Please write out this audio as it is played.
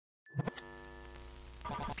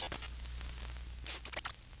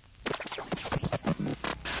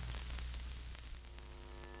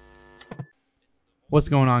What's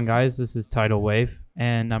going on, guys? This is Tidal Wave,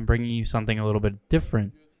 and I'm bringing you something a little bit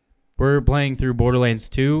different. We're playing through Borderlands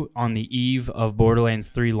 2 on the eve of Borderlands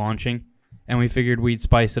 3 launching, and we figured we'd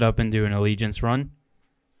spice it up and do an Allegiance run.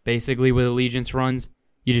 Basically, with Allegiance runs,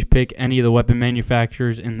 you just pick any of the weapon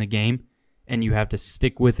manufacturers in the game, and you have to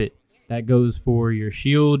stick with it. That goes for your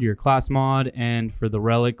shield, your class mod, and for the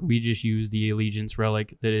relic, we just use the Allegiance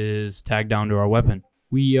relic that is tagged down to our weapon.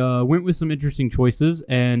 We went with some interesting choices,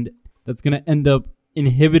 and that's going to end up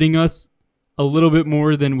inhibiting us a little bit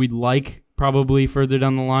more than we'd like, probably further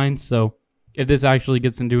down the line. So if this actually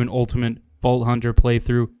gets into an ultimate Vault Hunter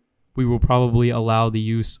playthrough, we will probably allow the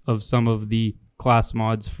use of some of the class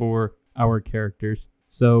mods for our characters.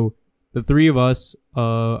 So the three of us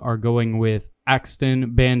are going with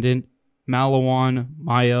Axton, Bandit, Malawan,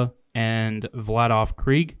 Maya, and Vladov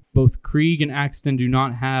Krieg. Both Krieg and Axton do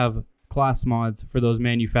not have class mods for those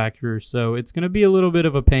manufacturers, so it's going to be a little bit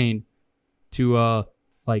of a pain to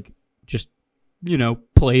just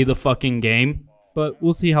play the fucking game, but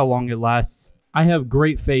we'll see how long it lasts. I have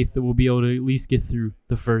great faith that we'll be able to at least get through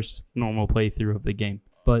the first normal playthrough of the game,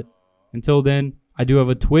 but until then, I do have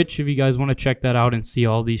a Twitch if you guys want to check that out and see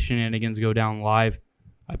all these shenanigans go down live.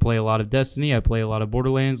 I play a lot of Destiny, I play a lot of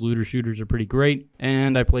Borderlands, looter shooters are pretty great,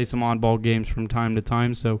 and I play some oddball games from time to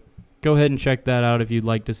time, so go ahead and check that out if you'd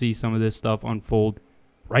like to see some of this stuff unfold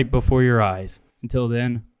right before your eyes. Until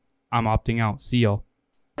then, I'm opting out. See y'all.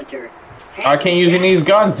 I can't use any of these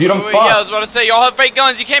guns. You don't fuck. Yeah, I was about to say, y'all have fake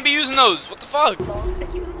guns. You can't be using those. What the fuck?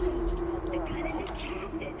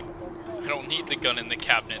 I don't need the gun in the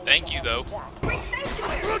cabinet. Thank you, though.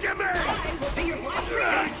 Look at me!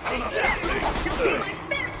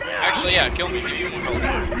 Actually, yeah, kill me if you want.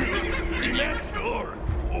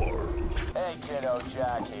 Hey, kiddo,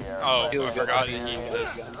 Jack here. Oh, I forgot he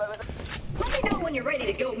exists. Let me know when you're ready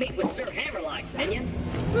to go meet with Sir Hammerlock, minion.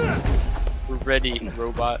 We're ready,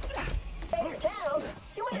 robot. Baker Town,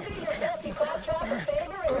 you want to do your dusty claptrap a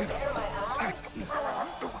favor and repair my eye?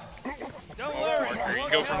 Don't worry. You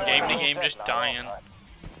go from game to game just dying.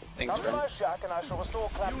 Thanks, Come to friend. my shack and I shall restore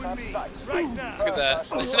Claptrap's sight. Look at that.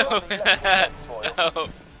 No.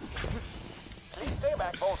 Please stay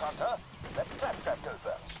back, Vault Hunter. Let Claptrap go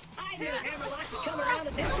first. I knew Hammerlock would come around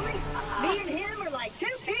eventually. Me and him are like two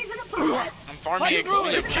peas in a pod. I'm farming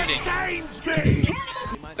XP, I'm cheating.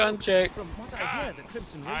 Gun check.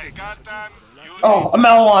 Oh, a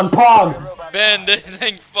Malawan Pog! Ben,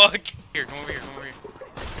 thank fuck. Here, come over here, come over here.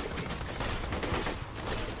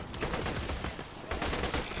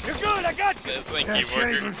 You're good, I got you! Thank I you,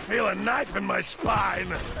 can't even Walker. feel a knife in my spine.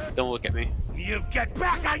 Don't look at me. You get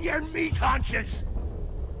back on your meat haunches!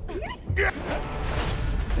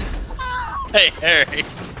 Hey, Harry.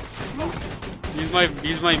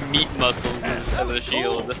 Use my meat muscles as a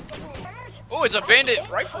shield. Oh, it's a bandit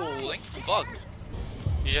rifle. Thank fuck.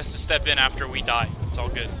 You just have to step in after we die. It's all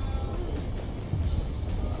good.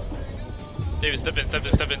 David, step in, step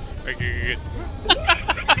in, step in. Okay, you're good.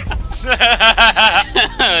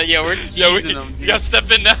 Yeah, we're cheesing them. You gotta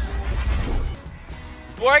step in now.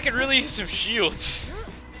 Boy, I could really use some shields.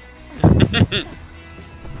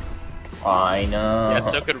 I know. Yeah,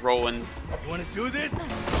 so could Roland. You wanna do this?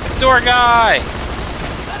 Door guy!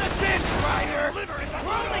 Let us in, Ryder!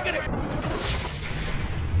 We're only gonna...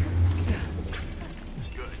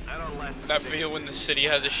 That feel when the city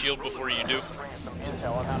has a shield before you do. Bring us some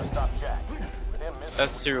intel on how to stop Jack. With him missing,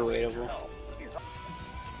 That's too relatable.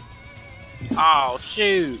 Oh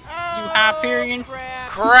shoot! You Hyperion?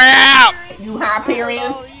 Crap! You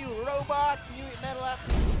Hyperion?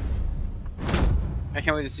 I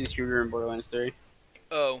can't wait to see Scooter in Borderlands 3.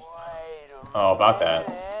 Oh. Oh, about that.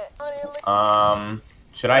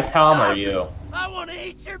 Should I tell him or you? I wanna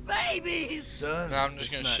eat your babies! Son, Now I'm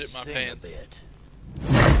just gonna shit my pants.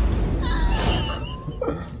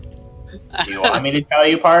 Do you want me to tell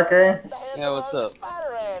you, Parker? Yeah, what's up?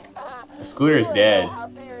 Scooter's dead.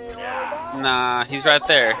 Nah, he's right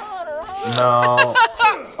there. No.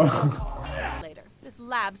 Later. This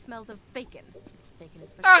lab smells of bacon. Bacon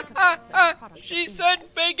is for She said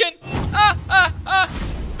bacon.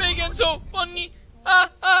 Bacon so funny.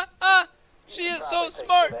 She is so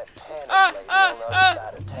smart.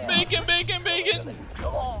 Bacon, bacon, bacon.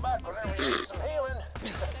 Come on back whenever you need some healing.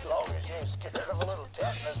 As long as you're scared of a little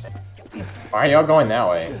tetanus. Why are y'all going that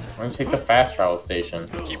way? Why don't you take the fast travel station?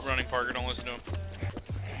 Keep running, Parker. Don't listen to him.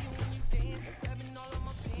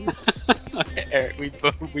 Eric, we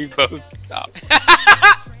both stop.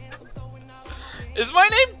 Is my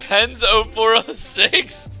name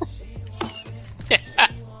Pens0406? Yeah.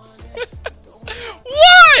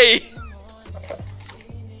 Why?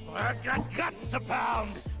 I've got guts to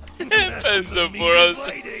pound.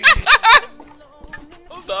 Pens0406.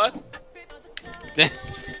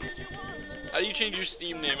 change your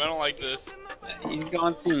Steam name. I don't like this. He's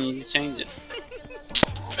going Steam. You need to change it.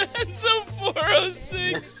 Benzo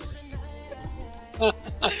 406.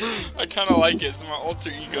 I kind of like it. It's my alter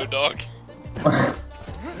ego, dog.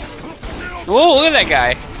 Whoa, look at that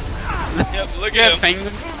guy. Yep, look Look at at him. penguin.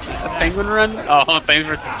 A penguin run. Oh, thanks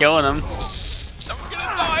for killing him. Someone's gonna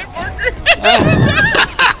die, Parker.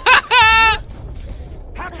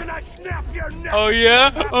 How can I snap your neck? Oh yeah.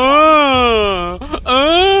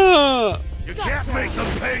 You can't make the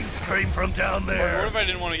pain scream from down What there. if I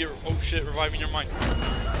didn't want to get? Oh shit! Reviving your mind.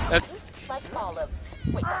 Taste like olives.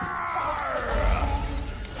 Wait,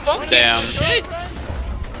 Fucking Damn. shit.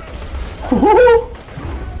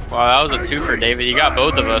 Wow, that was a 2 for David. You got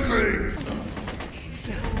both of us.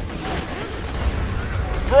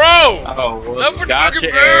 Bro! Oh, well, Never gotcha,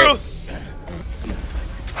 fucking Eric. bro!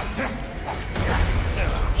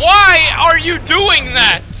 Why are you doing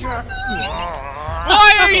that?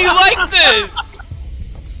 Why are you like this?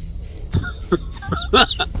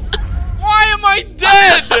 Why am I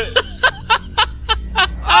dead?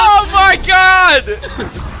 Oh my god!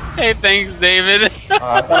 Hey, thanks, David.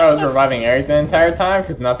 I thought I was reviving Eric the entire time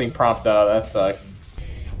because nothing prompted up. That sucks.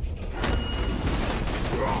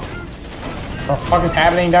 What the fuck is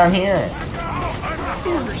happening down here?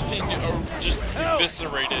 Parker's being just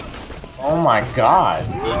eviscerated. Oh my god.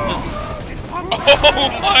 Oh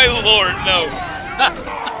my lord, no.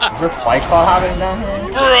 Is there Fight Club happening down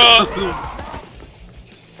here? Bruh!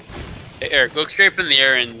 Hey, Eric, look straight up in the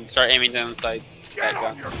air and start aiming down the side. Get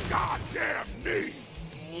on your goddamn knees.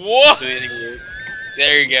 What? Do anything weird.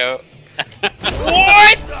 There you go.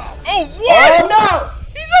 What? Oh, what? Oh no!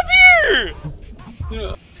 He's up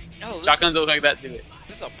here! Oh, Shotguns look like that. Do it.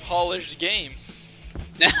 This is a polished game.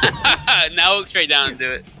 Now look straight down and do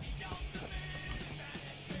it.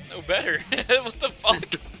 It's no better. What the fuck?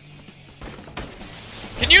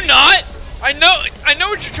 Can you not? I know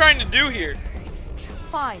what you're trying to do here.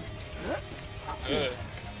 Fine.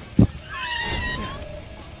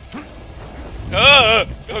 Oh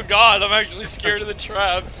god, I'm actually scared of the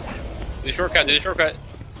traps. Do the shortcut. Do the shortcut.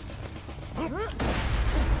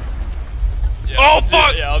 Yeah, Oh,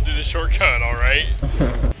 fuck! Yeah, I'll do the shortcut, alright.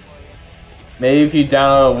 Maybe if you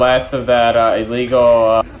download less of that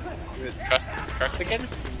illegal. Trucks again?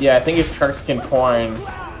 Yeah, I think it's Truckskin porn.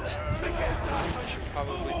 I should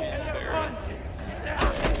probably be embarrassed.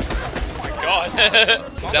 Oh my god.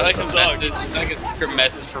 Is that like a sucks. message? Is that like a secret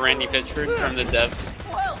message for Randy Pitchford from the devs?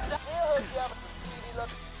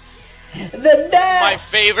 The dad! My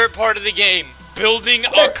favorite part of the game, building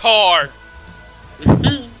a car.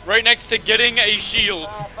 Right next to getting a shield.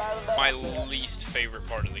 My least favorite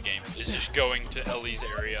part of the game is just going to Ellie's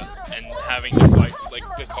area and having to fight like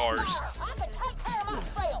the cars.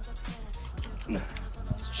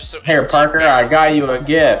 It's just so Here, Parker, I got you a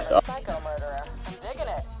gift. psycho murderer. I'm digging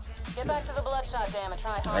it. Get back to the bloodshot dam and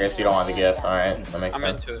try I guess you don't want the gift. Alright, that makes I'm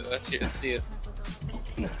sense. into it. Let's see it.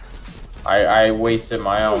 I wasted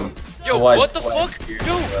my own. Yo, blood, what the sweat, fuck? and Yo,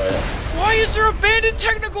 tears. why is there a bandit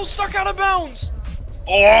technical stuck out of bounds?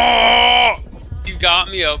 Oh! You got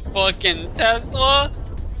me a fucking Tesla?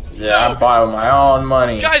 Yeah, I bought it with my own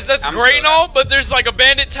money. Guys, that's great and all, but there's like a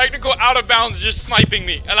bandit technical out of bounds just sniping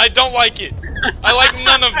me, and I don't like it. I like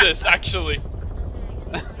none of this, actually.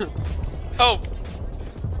 Help.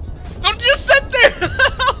 Don't just sit there!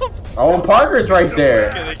 Help! Oh, Parker's right there.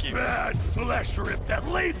 Okay, thank you. Bad flesh rip that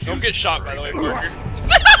leaves Don't you get shot, by the way, Parker.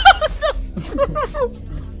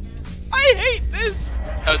 I hate this!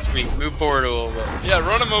 Touch me. Move forward a little bit. Yeah,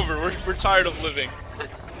 run him over. We're tired of living.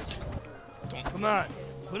 Come on,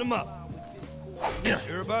 put him up. You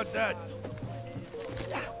sure about that?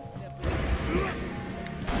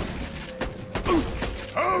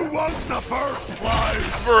 Who wants the first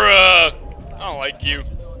slice? Bruh. I don't like you.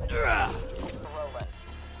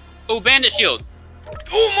 Oh, bandit shield.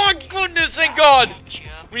 Oh my goodness, thank God!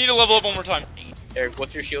 We need to level up one more time. Eric,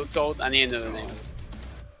 what's your shield called? I need to know the name.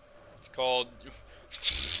 It's called...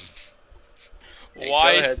 Hey, go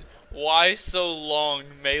ahead. Why so long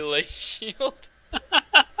melee shield?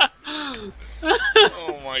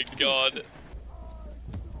 Oh my god.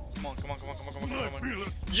 Come on, come on, come on, come on, come on, come on, come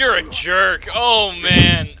on. You're a jerk! Oh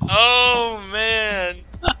man! Oh man!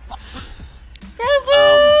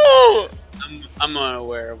 I'm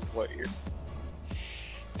unaware of what you're...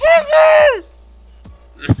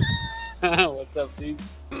 What's up, dude?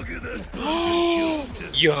 Look at this.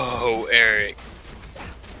 Yo, Eric.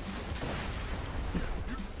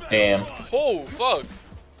 Damn. Oh, fuck.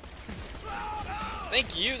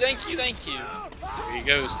 Thank you, thank you, thank you. There you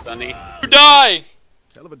go, Sonny. You die!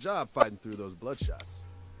 Hell of a job fighting through those bloodshots.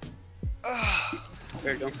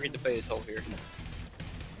 Eric, don't forget to pay the toll here.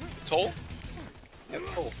 Toll?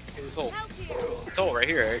 toll. Here's a toll. Toll right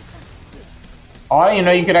here, Eric. Oh, I didn't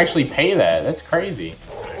know you could actually pay that. That's crazy.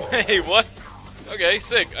 Hey, what? Okay,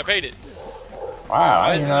 sick. I paid it. Wow. Why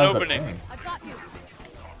I isn't didn't it know that was a opening?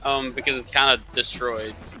 thing. Because it's kind of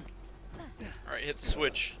destroyed. Alright, hit the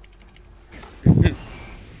switch.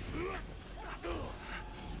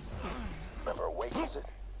 Whoever awakens it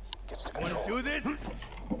gets to Want to control. do this?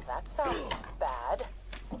 That sounds bad.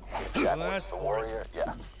 If Jack was the warrior,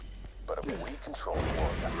 yeah. But if we control the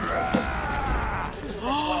warrior first, Could use it to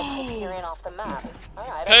wipe Hyperion off the map.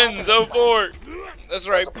 Alright, Pens 04. That's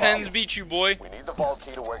right, Pens beat you, boy. we need the vault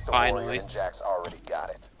key to work the Finally. warrior, and Jack's already got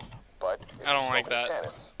it. But if I don't he's like smoking that.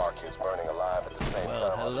 tennis, our kid's burning alive at the same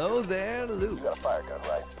time. Hello there, Luke. You got a fire gun,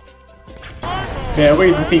 right? Can't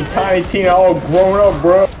wait to see Tiny Tina all grown up,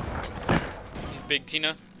 bro. Big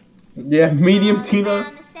Tina. Yeah, medium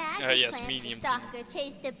Tina. Yes, medium Tina.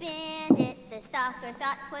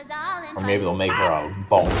 Or maybe they'll make her a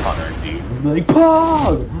vault hunter, dude. Like,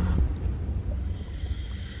 Pog!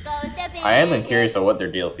 I am curious of what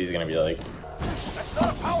their DLC is gonna be like. That's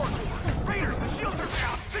not a power core. Raiders, the shields are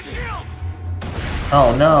down. The shields!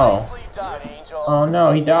 Oh no. Nicely done, Angel. Oh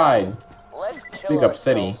no, he died. Let's kill Big up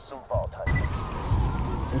city. ourselves some vault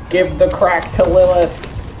hunting. Give the crack to Lilith.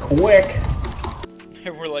 Quick.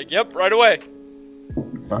 And we're like, yep, right away.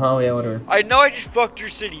 Oh yeah, whatever. I know I just fucked your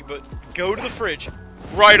city, but go to the fridge.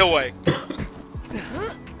 Right away.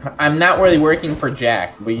 I'm not really working for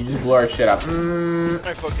Jack, but you just blew our shit up.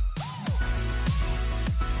 I fucking